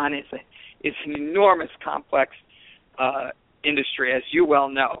aggregate, Don, is an enormous, complex industry, as you well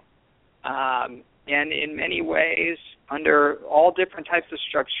know. And in many ways, under all different types of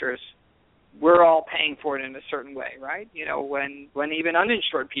structures, we're all paying for it in a certain way, right? When even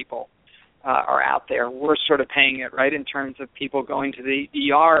uninsured people are out there, we're sort of paying it, right, in terms of people going to the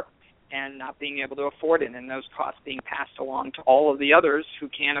ER and not being able to afford it, and those costs being passed along to all of the others who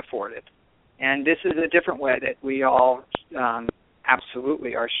can't afford it. And this is a different way that we all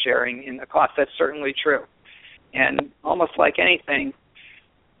absolutely are sharing in the cost. That's certainly true. And almost like anything,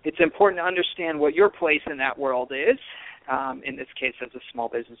 it's important to understand what your place in that world is, in this case as a small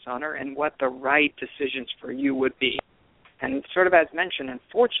business owner, and what the right decisions for you would be. And sort of as mentioned,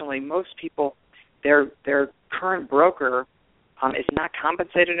 unfortunately, most people, their current broker is not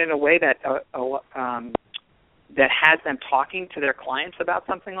compensated in a way that that has them talking to their clients about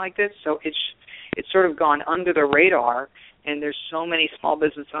something like this. So it's sort of gone under the radar, and there's so many small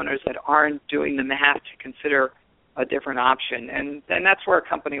business owners that aren't doing the math to consider a different option. And that's where a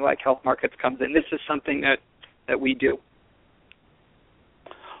company like HealthMarkets comes in. This is something that we do.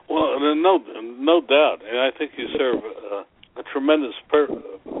 Well, no doubt, and I think you serve a tremendous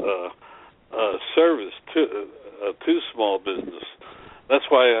service to small business. That's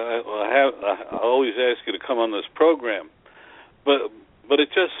why I always ask you to come on this program. But it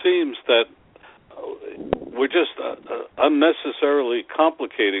just seems that we're just unnecessarily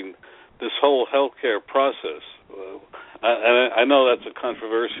complicating this whole healthcare process. I know that's a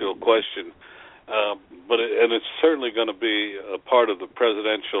controversial question, but it's certainly going to be a part of the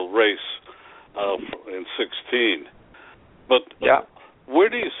presidential race in 2016. But where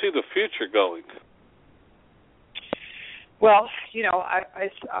do you see the future going? Well,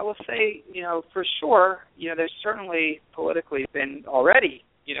 I will say, for sure, there's certainly politically been already,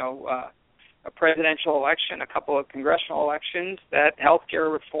 a presidential election, a couple of congressional elections, that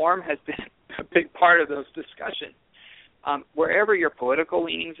healthcare reform has been a big part of those discussions. Wherever your political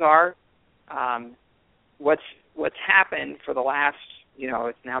leanings are, what's happened for the last,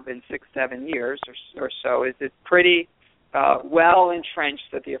 it's now been 6-7 years or so, is it's pretty well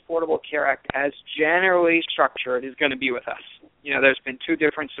entrenched that the Affordable Care Act, as generally structured, is going to be with us. There's been 2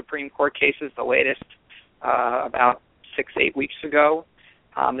 different Supreme Court cases, the latest about 6-8 weeks ago,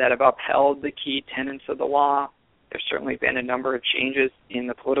 that have upheld the key tenets of the law. There's certainly been a number of changes in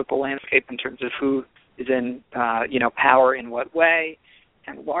the political landscape in terms of who is in, power in what way,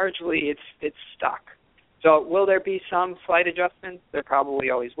 and largely it's stuck. So will there be some slight adjustments? There probably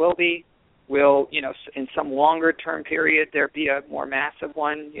always will be. Will, in some longer-term period, there be a more massive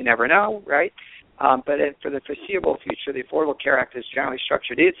one? You never know, right? But for the foreseeable future, the Affordable Care Act is generally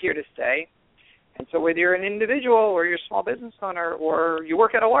structured. It is here to stay. And so whether you're an individual or you're a small business owner or you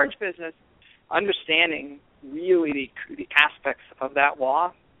work at a large business, understanding really the aspects of that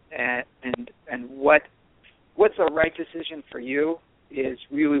law and what's the right decision for you is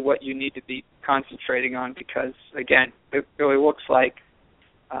really what you need to be concentrating on, because, again, it really looks like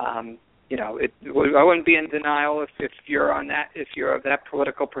I wouldn't be in denial if you're on that, if you're of that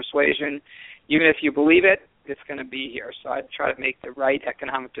political persuasion. Even if you believe it, it's going to be here. So I'd try to make the right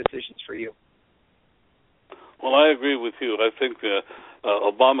economic decisions for you. Well, I agree with you. I think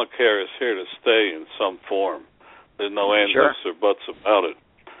Obamacare is here to stay in some form. There's no ands or buts about it.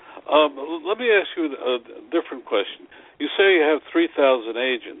 Let me ask you a different question. You say you have 3,000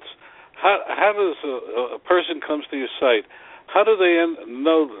 agents. How does a person comes to your site? How do they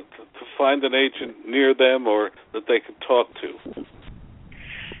know to find an agent near them or that they can talk to?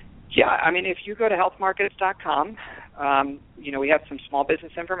 Yeah, if you go to healthmarkets.com, we have some small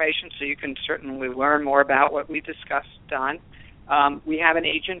business information, so you can certainly learn more about what we discussed, Don. We have an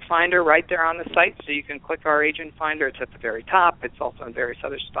agent finder right there on the site, so you can click our agent finder. It's at the very top. It's also in various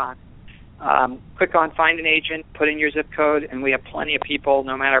other spots. Click on Find an Agent, put in your zip code, and we have plenty of people,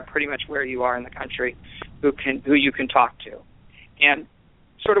 no matter pretty much where you are in the country, who you can talk to. And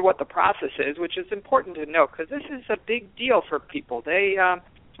sort of what the process is, which is important to note, because this is a big deal for people.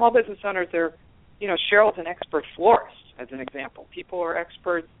 Small business owners, Cheryl's an expert florist, as an example. People are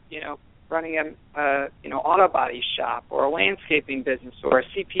experts, running an auto body shop or a landscaping business or a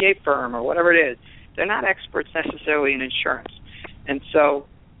CPA firm or whatever it is. They're not experts necessarily in insurance. And so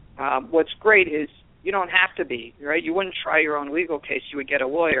what's great is you don't have to be, right? You wouldn't try your own legal case. You would get a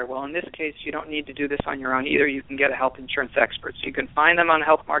lawyer. Well, in this case, you don't need to do this on your own either. You can get a health insurance expert. So you can find them on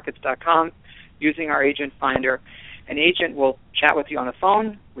healthmarkets.com using our agent finder. An agent will chat with you on the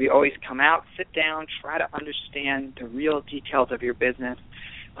phone. We always come out, sit down, try to understand the real details of your business,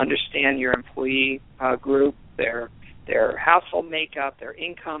 understand your employee group, their household makeup, their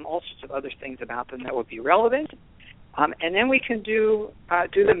income, all sorts of other things about them that would be relevant. And then we can do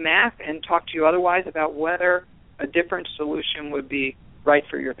the math and talk to you otherwise about whether a different solution would be right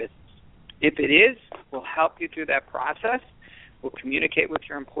for your business. If it is, we'll help you through that process. We'll communicate with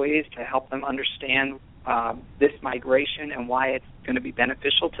your employees to help them understand this migration and why it's going to be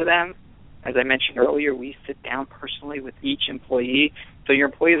beneficial to them. As I mentioned earlier, we sit down personally with each employee So your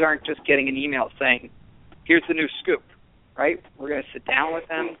employees aren't just getting an email saying, here's the new scoop, right? We're going to sit down with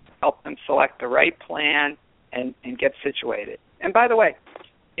them, help them select the right plan, and get situated. And by the way,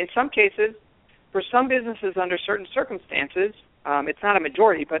 in some cases, for some businesses under certain circumstances, it's not a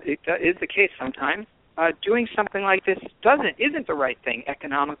majority, but it is the case sometimes, doing something like this isn't the right thing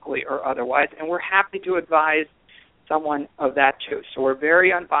economically or otherwise, and we're happy to advise someone of that too. So we're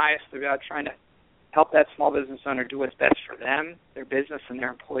very unbiased about trying to help that small business owner do what's best for them, their business, and their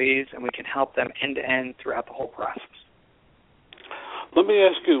employees, and we can help them end-to-end throughout the whole process. Let me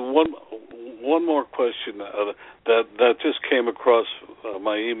ask you one more question that just came across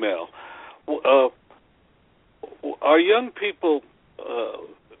my email. Are young people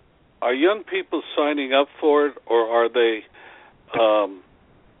signing up for it, or are they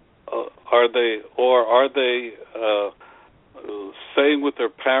staying with their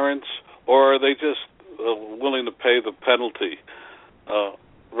parents, or are they just willing to pay the penalty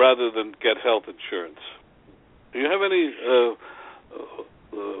rather than get health insurance? Do you have any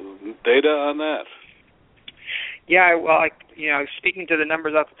data on that? Yeah, well, speaking to the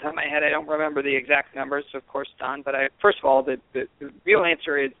numbers off the top of my head, I don't remember the exact numbers, of course, Don. But first of all, the real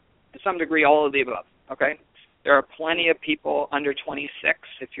answer is, to some degree, all of the above. Okay, there are plenty of people under 26,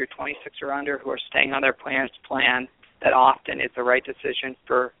 if you're 26 or under, who are staying on their parents' plan. That often is the right decision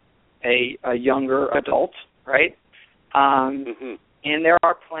for a younger adult, right? And there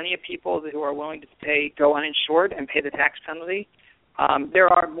are plenty of people who are willing to go uninsured and pay the tax penalty. There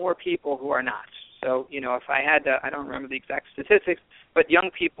are more people who are not. So, if I had to, I don't remember the exact statistics, but young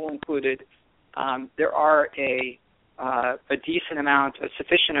people included, there are a sufficient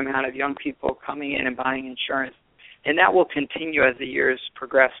amount of young people coming in and buying insurance. And that will continue as the years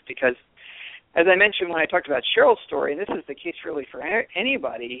progress because, as I mentioned when I talked about Cheryl's story, and this is the case really for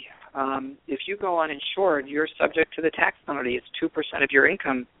anybody, if you go uninsured, you're subject to the tax penalty. It's 2% of your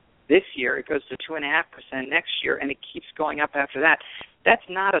income this year. It goes to 2.5% next year, and it keeps going up after that. That's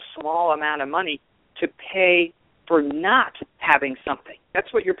not a small amount of money to pay for not having something.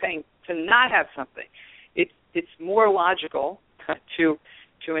 That's what you're paying to not have something. It's more logical to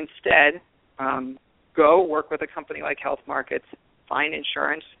instead go work with a company like HealthMarkets, find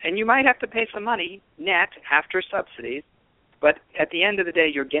insurance, and you might have to pay some money net after subsidies, but at the end of the day,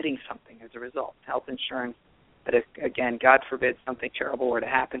 you're getting something as a result. Health insurance, that if, again, God forbid, something terrible were to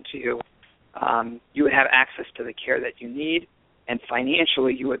happen to you, you would have access to the care that you need, and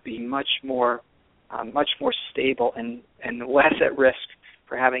financially you would be much more stable and less at risk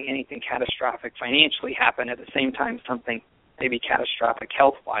for having anything catastrophic financially happen at the same time something maybe catastrophic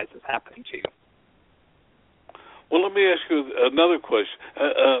health-wise is happening to you. Well, let me ask you another question.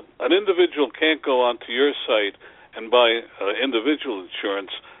 An individual can't go onto your site and buy individual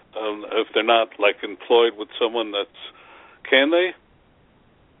insurance if they're not, employed with someone can they?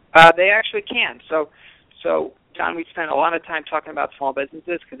 They actually can. So, John, we spent a lot of time talking about small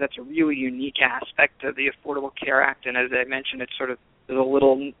businesses because that's a really unique aspect of the Affordable Care Act. And as I mentioned, it's sort of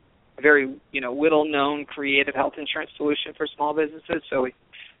a very little-known creative health insurance solution for small businesses. So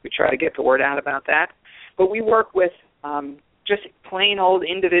we try to get the word out about that. But we work with just plain old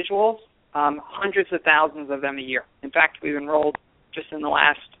individuals, hundreds of thousands of them a year. In fact, we've enrolled, just in the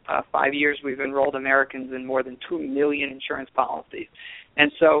last 5 years, we've enrolled Americans in more than 2 million insurance policies.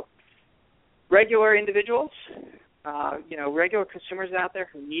 And so regular individuals, regular consumers out there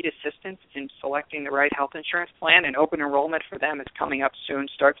who need assistance in selecting the right health insurance plan, and open enrollment for them is coming up soon,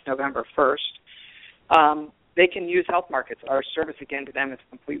 starts November 1st. They can use HealthMarkets. Our service, again, to them is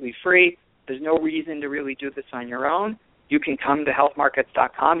completely free. There's no reason to really do this on your own. You can come to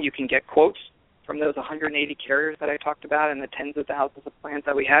healthmarkets.com. You can get quotes from those 180 carriers that I talked about and the tens of thousands of plans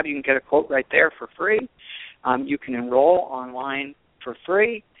that we have. You can get a quote right there for free. You can enroll online for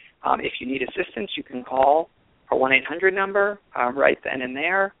free. If you need assistance, you can call our 1-800 number right then and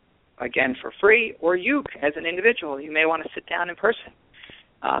there, again, for free. Or you, as an individual, you may want to sit down in person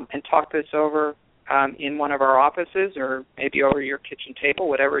and talk this over in one of our offices or maybe over your kitchen table,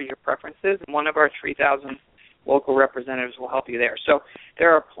 whatever your preference is, and one of our 3,000 local representatives will help you there. So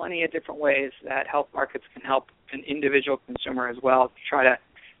there are plenty of different ways that HealthMarkets can help an individual consumer as well to try to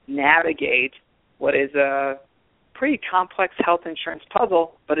navigate what is a pretty complex health insurance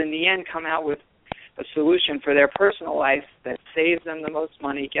puzzle, but in the end come out with a solution for their personal life that saves them the most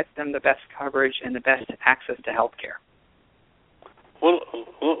money, gets them the best coverage, and the best access to health care. Well,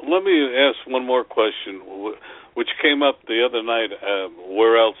 let me ask one more question, which came up the other night,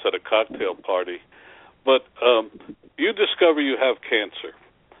 where else, at a cocktail party. But you discover you have cancer,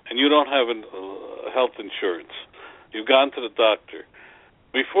 and you don't have health insurance. You've gone to the doctor.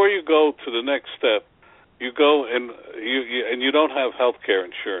 Before you go to the next step, you go and you don't have health care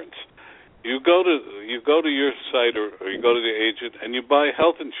insurance. You go to your site or you go to the agent and you buy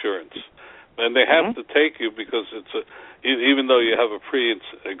health insurance, and they have to take you because even though you have a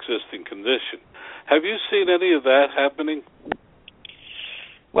pre-existing condition. Have you seen any of that happening?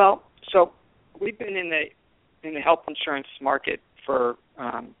 Well, so we've been in the health insurance market for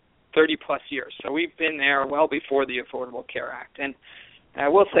 30 plus years. So we've been there well before the Affordable Care Act. And I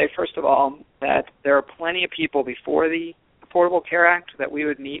will say, first of all, that there are plenty of people before the Affordable Care Act that we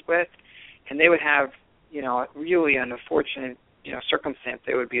would meet with, and they would have, really an unfortunate, circumstance.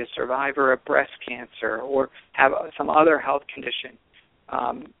 They would be a survivor of breast cancer or have some other health condition,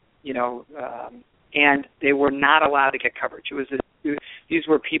 and they were not allowed to get coverage. These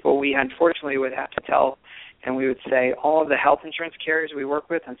were people we unfortunately would have to tell, and we would say, all of the health insurance carriers we work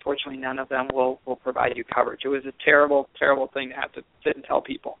with, unfortunately, none of them will provide you coverage. It was a terrible, terrible thing to have to sit and tell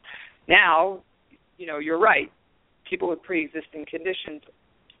people. Now, you're right. People with pre-existing conditions,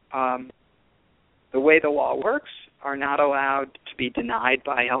 the way the law works, are not allowed to be denied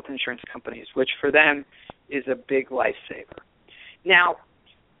by health insurance companies, which for them is a big lifesaver. Now,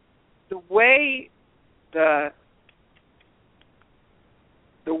 the way the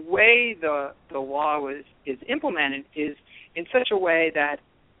law is implemented is in such a way that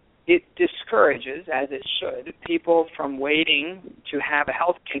it discourages, as it should, people from waiting to have a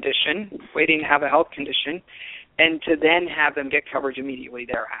health condition, and to then have them get coverage immediately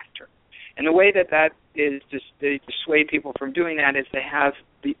thereafter. And the way that is they dissuade people from doing that is they have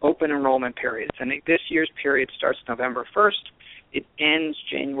the open enrollment periods. And this year's period starts November 1st. It ends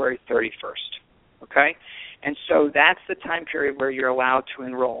January 31st. Okay? And so that's the time period where you're allowed to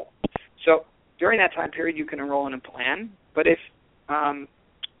enroll. So during that time period, you can enroll in a plan. But if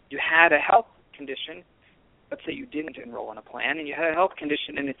you had a health condition, let's say you didn't enroll in a plan, and you had a health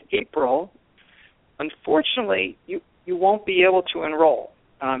condition and it's April, unfortunately, you won't be able to enroll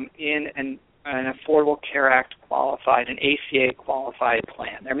in an Affordable Care Act qualified, an ACA qualified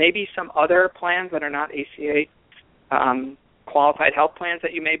plan. There may be some other plans that are not ACA qualified health plans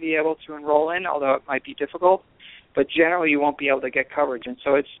that you may be able to enroll in, although it might be difficult, but generally you won't be able to get coverage. And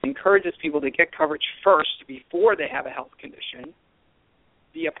so it encourages people to get coverage first before they have a health condition,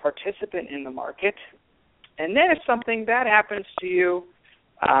 be a participant in the market, and then if something bad happens to you,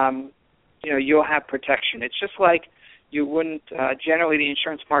 you'll have protection. It's just like you wouldn't, generally the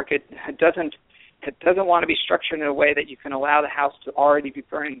insurance market doesn't want to be structured in a way that you can allow the house to already be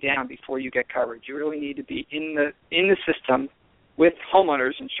burning down before you get coverage. You really need to be in the system with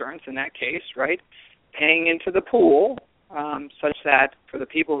homeowners insurance in that case, right? Paying into the pool such that for the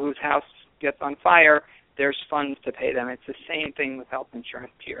people whose house gets on fire, there's funds to pay them. It's the same thing with health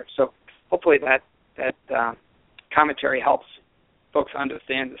insurance here. So hopefully that commentary helps folks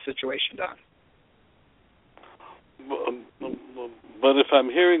understand the situation, Don. But if I'm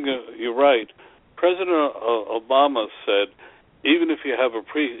hearing you right, President Obama said even if you have a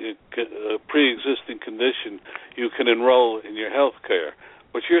pre-existing condition, you can enroll in your health care.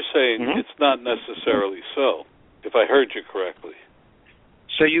 But you're saying it's not necessarily so, if I heard you correctly.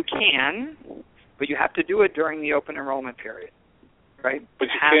 So you can, but you have to do it during the open enrollment period, right? But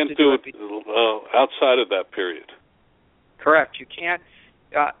you can't do it outside of that period. Correct. You can't,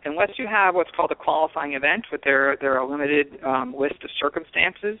 unless you have what's called a qualifying event, but there are a limited list of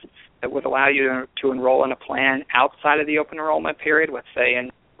circumstances that would allow you to enroll in a plan outside of the open enrollment period, let's say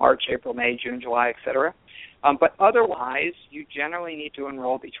in March, April, May, June, July, et cetera. But otherwise, you generally need to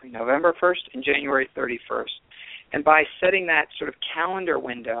enroll between November 1st and January 31st. And by setting that sort of calendar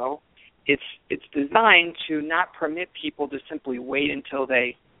window, it's designed to not permit people to simply wait until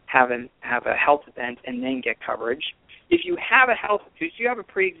they have a health event and then get coverage. If you have a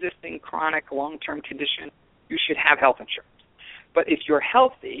pre-existing chronic long-term condition, you should have health insurance. But if you're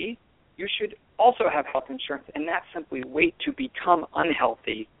healthy, you should also have health insurance, and not simply wait to become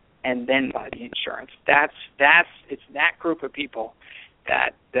unhealthy and then buy the insurance. It's that group of people,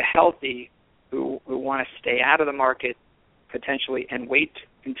 that the healthy who want to stay out of the market potentially and wait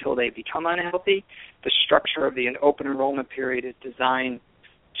until they become unhealthy. The structure of the open enrollment period is designed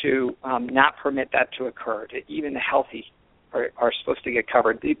to not permit that to occur. Even the healthy are supposed to get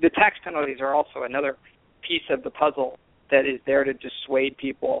covered. The tax penalties are also another piece of the puzzle that is there to dissuade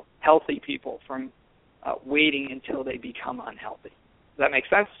people, healthy people, from waiting until they become unhealthy. Does that make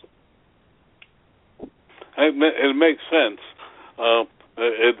sense? It makes sense.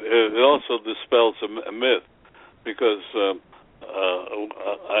 It also dispels a myth, because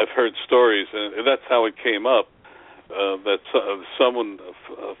I've heard stories, and that's how it came up, that someone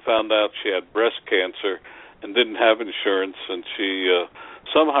found out she had breast cancer and didn't have insurance, and she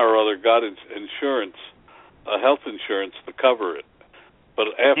somehow or other got insurance health insurance to cover it, but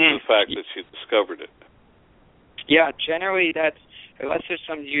after the fact that she discovered it. Yeah, generally that's, unless there's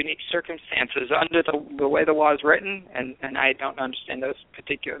some unique circumstances under the way the law is written, and I don't understand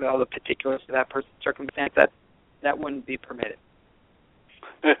all the particulars of that person's circumstance, that wouldn't be permitted.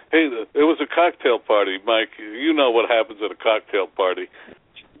 Hey, it was a cocktail party, Mike. You know what happens at a cocktail party.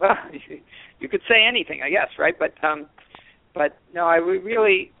 Well, you could say anything, I guess, right? But no, I would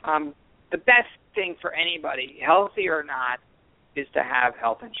really, the best thing for anybody, healthy or not, is to have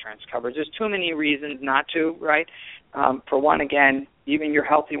health insurance coverage. There's too many reasons not to, right? For one, again, even you're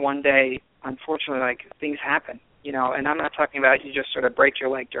healthy one day, unfortunately, like, things happen, you know, and I'm not talking about you just sort of break your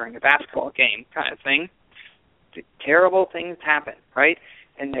leg during a basketball game kind of thing. Terrible things happen, right?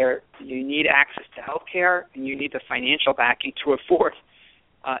 And you need access to health care, and you need the financial backing to afford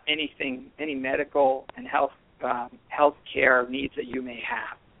any medical and health care needs that you may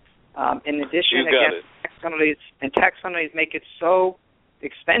have. In addition, tax penalties make it so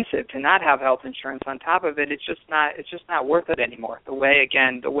expensive to not have health insurance. On top of it, it's just not worth it anymore. The way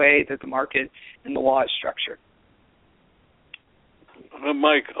that the market and the law is structured.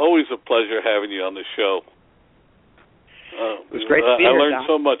 Mike, always a pleasure having you on the show. It was great to be here, I learned Don.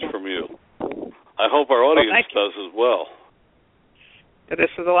 so much from you. I hope our audience does as well.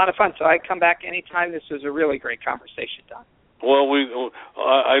 This was a lot of fun, so I come back anytime. This was a really great conversation, Don. Well,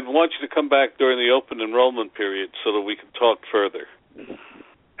 I want you to come back during the open enrollment period so that we can talk further.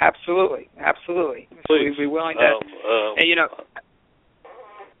 Absolutely. Please. We'd be willing to. And, you know.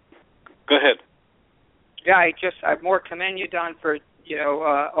 Go ahead. Yeah, I more commend you, Don, for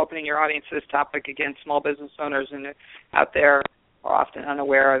opening your audience to this topic. Again, small business owners out there are often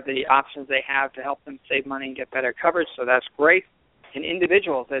unaware of the options they have to help them save money and get better coverage, so that's great. And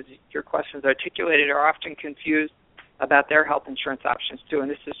individuals, as your questions articulated, are often confused about their health insurance options too, and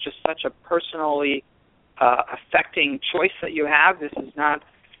this is just such a personally affecting choice that you have. This is not,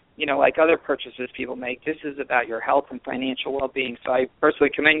 like other purchases people make. This is about your health and financial well-being. So I personally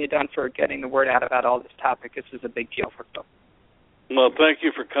commend you, Don, for getting the word out about all this topic. This is a big deal for folks. Well, thank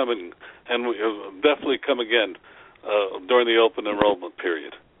you for coming, and we'll definitely come again during the open enrollment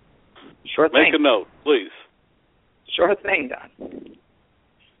period. Sure thing. Make a note, please. Sure thing, Don.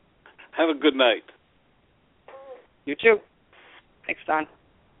 Have a good night. You too. Thanks, Don.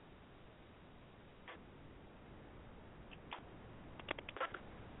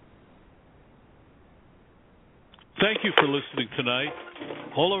 Thank you for listening tonight.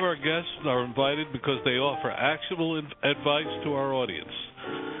 All of our guests are invited because they offer actionable advice to our audience.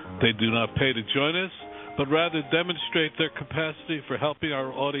 They do not pay to join us, but rather demonstrate their capacity for helping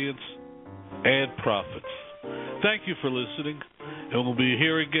our audience add profits. Thank you for listening, and we'll be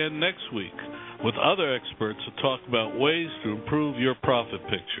here again next week with other experts to talk about ways to improve your profit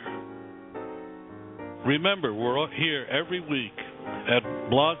picture. Remember, we're here every week at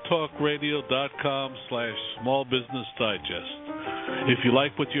blogtalkradio.com/smallbusinessdigest. If you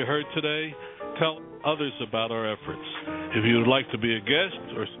like what you heard today, tell others about our efforts. If you would like to be a guest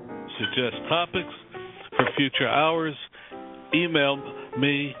or suggest topics for future hours, email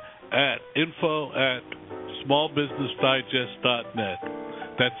me at info@smallbusinessdigest.net.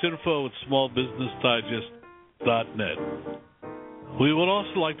 That's info@smallbusinessdigest.net. We would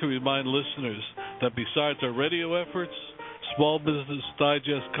also like to remind listeners that besides our radio efforts, Small Business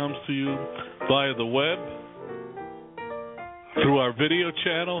Digest comes to you via the web, through our video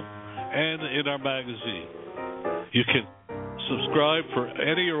channel, and in our magazine. You can subscribe for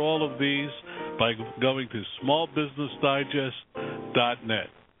any or all of these by going to smallbusinessdigest.net.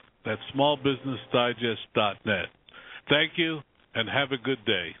 That's smallbusinessdigest.net. Thank you, and have a good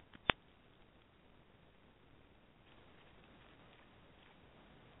day.